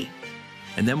my knee.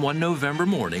 And then one November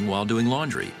morning while doing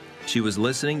laundry, she was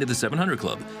listening to the 700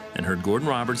 Club and heard Gordon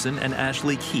Robertson and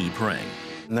Ashley Key praying.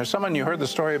 And there's someone, you heard the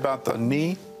story about the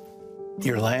knee?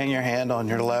 You're laying your hand on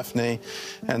your left knee,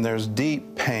 and there's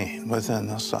deep pain within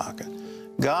the socket.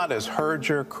 God has heard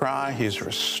your cry. He's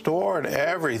restored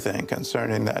everything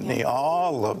concerning that knee,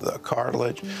 all of the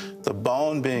cartilage, the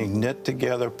bone being knit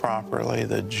together properly,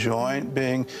 the joint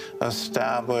being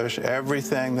established,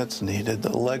 everything that's needed,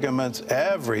 the ligaments,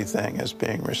 everything is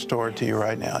being restored to you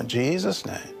right now. In Jesus'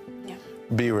 name,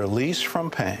 be released from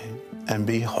pain and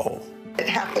be whole. It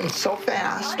happened so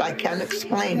fast, I can't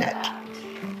explain it.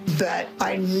 But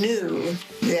I knew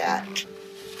that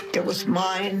it was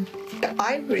mine.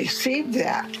 I received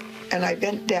that, and I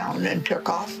bent down and took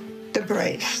off the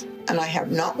brace, and I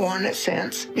have not worn it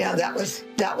since. Yeah, that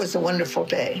was a wonderful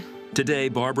day. Today,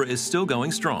 Barbara is still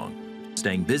going strong,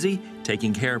 staying busy,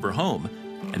 taking care of her home,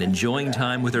 and enjoying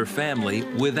time with her family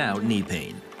without knee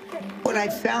pain. What I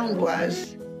found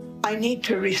was I need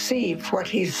to receive what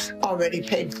He's already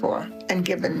paid for and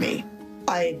given me.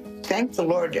 I thank the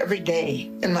Lord every day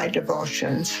in my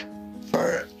devotions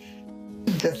for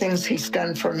the things He's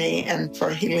done for me and for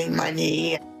healing my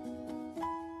knee.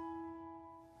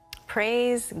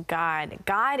 Praise God.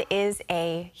 God is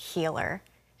a healer.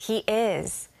 He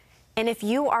is. And if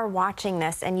you are watching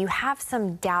this and you have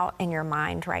some doubt in your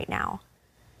mind right now,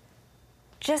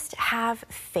 just have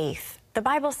faith. The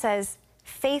Bible says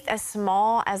faith as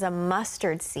small as a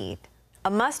mustard seed. A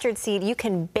mustard seed you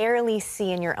can barely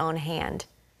see in your own hand.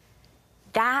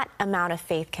 That amount of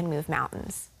faith can move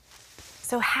mountains.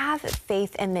 So have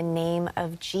faith in the name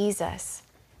of Jesus.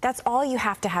 That's all you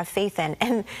have to have faith in.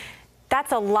 And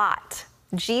that's a lot.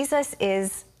 Jesus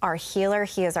is our healer.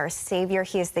 He is our Savior.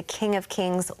 He is the King of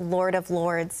Kings, Lord of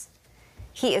Lords.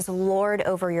 He is Lord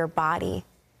over your body.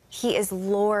 He is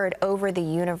Lord over the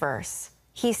universe.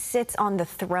 He sits on the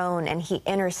throne and He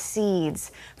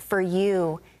intercedes for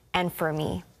you and for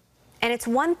me. And it's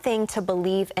one thing to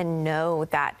believe and know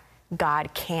that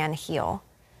God can heal.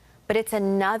 But it's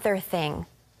another thing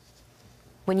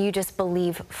when you just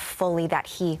believe fully that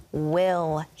He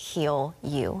will heal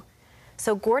you.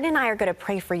 So Gordon and I are going to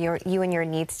pray for you and your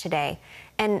needs today.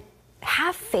 And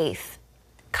have faith.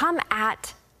 Come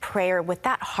at prayer with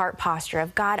that heart posture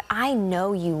of, God, I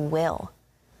know You will.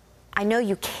 I know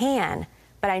You can,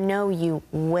 but I know You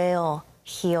will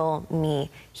heal me,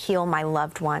 heal my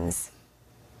loved ones.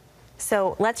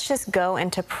 So let's just go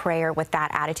into prayer with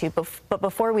that attitude. But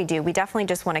before we do, we definitely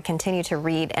just want to continue to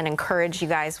read and encourage you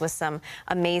guys with some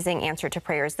amazing answer to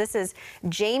prayers. This is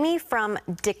Jamie from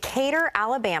Decatur,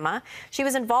 Alabama. She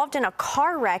was involved in a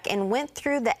car wreck and went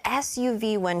through the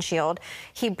SUV windshield.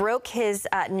 He broke his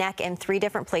neck in 3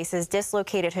 different places,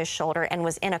 dislocated his shoulder, and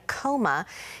was in a coma.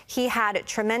 He had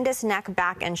tremendous neck,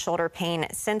 back, and shoulder pain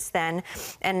since then,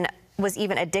 and was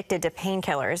even addicted to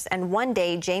painkillers. And one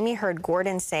day, Jamie heard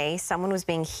Gordon say someone was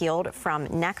being healed from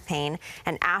neck pain,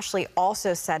 and Ashley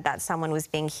also said that someone was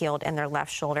being healed in their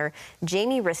left shoulder.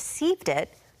 Jamie received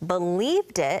it,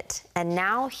 believed it, and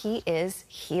now he is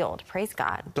healed. Praise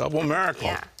God. Double miracle.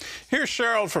 Yeah. Here's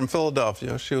Cheryl from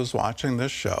Philadelphia. She was watching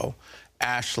this show.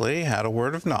 Ashley had a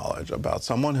word of knowledge about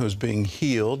someone who's being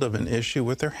healed of an issue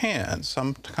with their hand,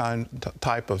 some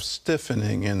type of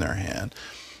stiffening in their hand,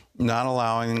 not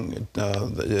allowing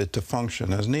it to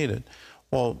function as needed.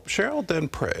 Well, Cheryl then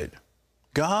prayed,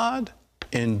 God,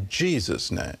 in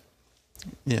Jesus' name,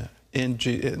 and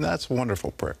that's a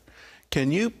wonderful prayer.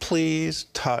 Can you please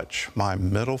touch my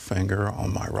middle finger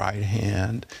on my right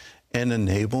hand and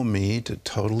enable me to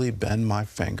totally bend my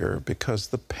finger because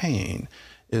the pain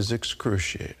is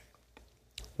excruciating?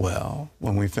 Well,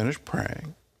 when we finished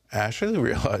praying,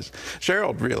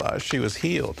 Cheryl realized she was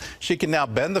healed. She can now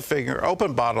bend the finger,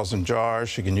 open bottles and jars.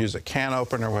 She can use a can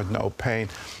opener with no pain.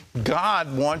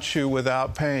 God wants you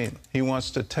without pain. He wants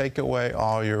to take away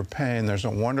all your pain. There's a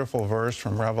wonderful verse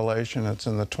from Revelation. It's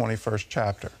in the 21st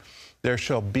chapter. There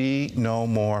shall be no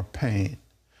more pain.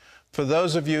 For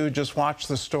those of you who just watched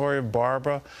the story of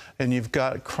Barbara and you've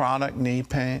got chronic knee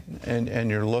pain and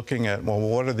you're looking at, well,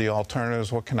 what are the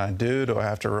alternatives? What can I do? Do I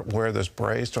have to wear this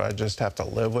brace? Do I just have to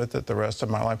live with it the rest of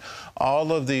my life?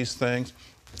 All of these things,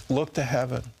 look to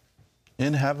heaven.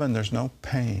 In heaven, there's no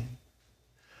pain.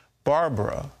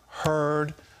 Barbara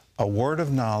heard a word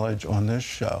of knowledge on this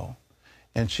show,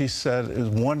 and she said, it was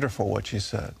wonderful what she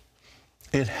said.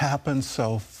 It happened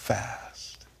so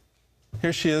fast.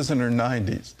 Here she is in her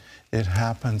 90s. It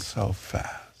happened so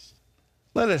fast.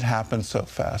 Let it happen so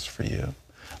fast for you.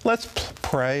 Let's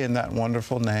pray in that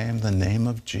wonderful name, the name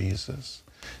of Jesus.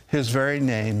 His very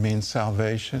name means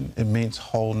salvation. It means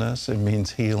wholeness. It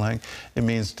means healing. It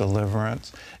means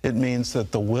deliverance. It means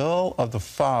that the will of the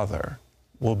Father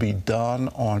will be done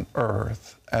on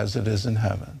earth as it is in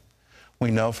heaven.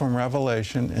 We know from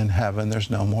Revelation, in heaven there's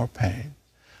no more pain.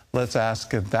 Let's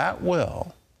ask that that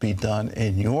will be done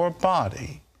in your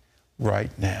body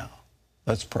right now.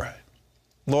 Let's pray.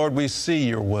 Lord, we see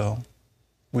your will.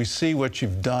 We see what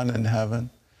you've done in heaven,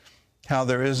 how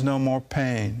there is no more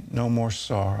pain, no more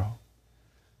sorrow.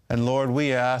 And Lord,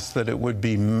 we ask that it would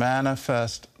be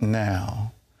manifest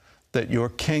now, that your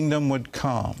kingdom would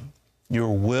come,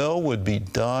 your will would be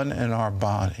done in our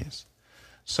bodies.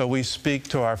 So we speak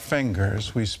to our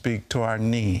fingers, we speak to our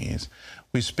knees,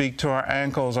 we speak to our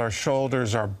ankles, our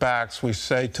shoulders, our backs, we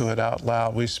say to it out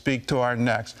loud, we speak to our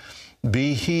necks,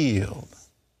 be healed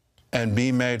and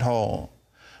be made whole.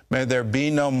 May there be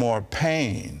no more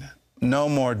pain, no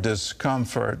more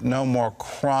discomfort, no more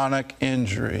chronic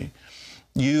injury.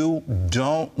 You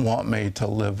don't want me to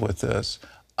live with this.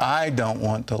 I don't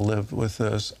want to live with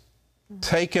this.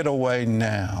 Take it away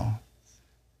now.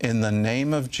 In the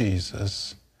name of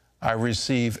Jesus, I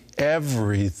receive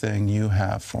everything you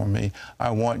have for me.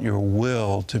 I want your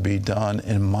will to be done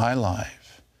in my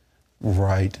life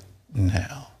right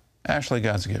now. Ashley,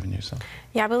 God's given you something.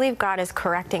 Yeah, I believe God is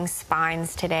correcting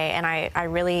spines today, and I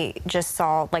really just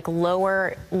saw like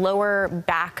lower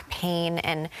back pain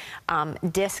and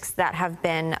discs that have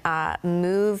been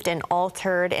moved and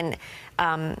altered, and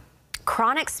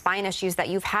chronic spine issues that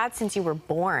you've had since you were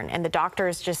born, and the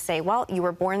doctors just say, well, you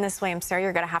were born this way, I'm sorry,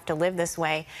 you're going to have to live this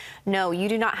way. No, you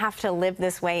do not have to live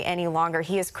this way any longer.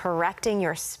 He is correcting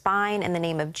your spine in the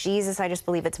name of Jesus. I just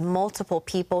believe it's multiple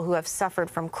people who have suffered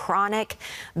from chronic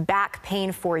back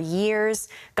pain for years.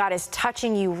 God is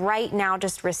touching you right now.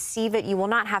 Just receive it. You will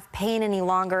not have pain any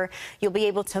longer. You'll be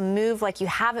able to move like you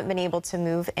haven't been able to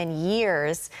move in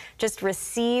years. Just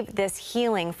receive this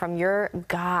healing from your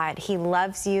God. He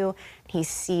loves you. He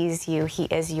sees you. He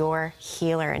is your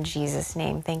healer in Jesus'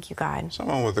 name. Thank you, God.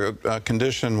 Someone with a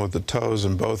condition with the toes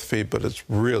in both feet, but it's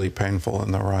really painful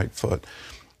in the right foot.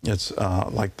 It's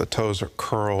like the toes are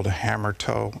curled, hammer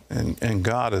toe, and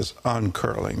God is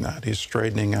uncurling that. He's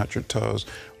straightening out your toes,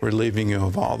 relieving you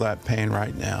of all that pain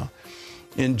right now.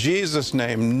 In Jesus'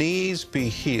 name, knees be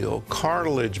healed,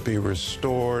 cartilage be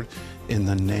restored. In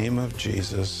the name of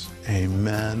Jesus,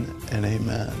 amen and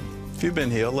amen. If you've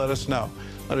been healed, let us know.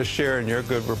 Let us share in your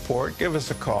good report. Give us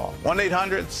a call.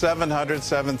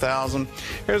 1-800-700-7000.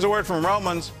 Here's a word from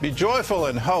Romans. Be joyful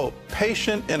in hope,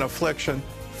 patient in affliction,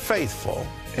 faithful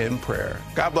in prayer.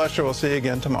 God bless you. We'll see you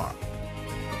again tomorrow.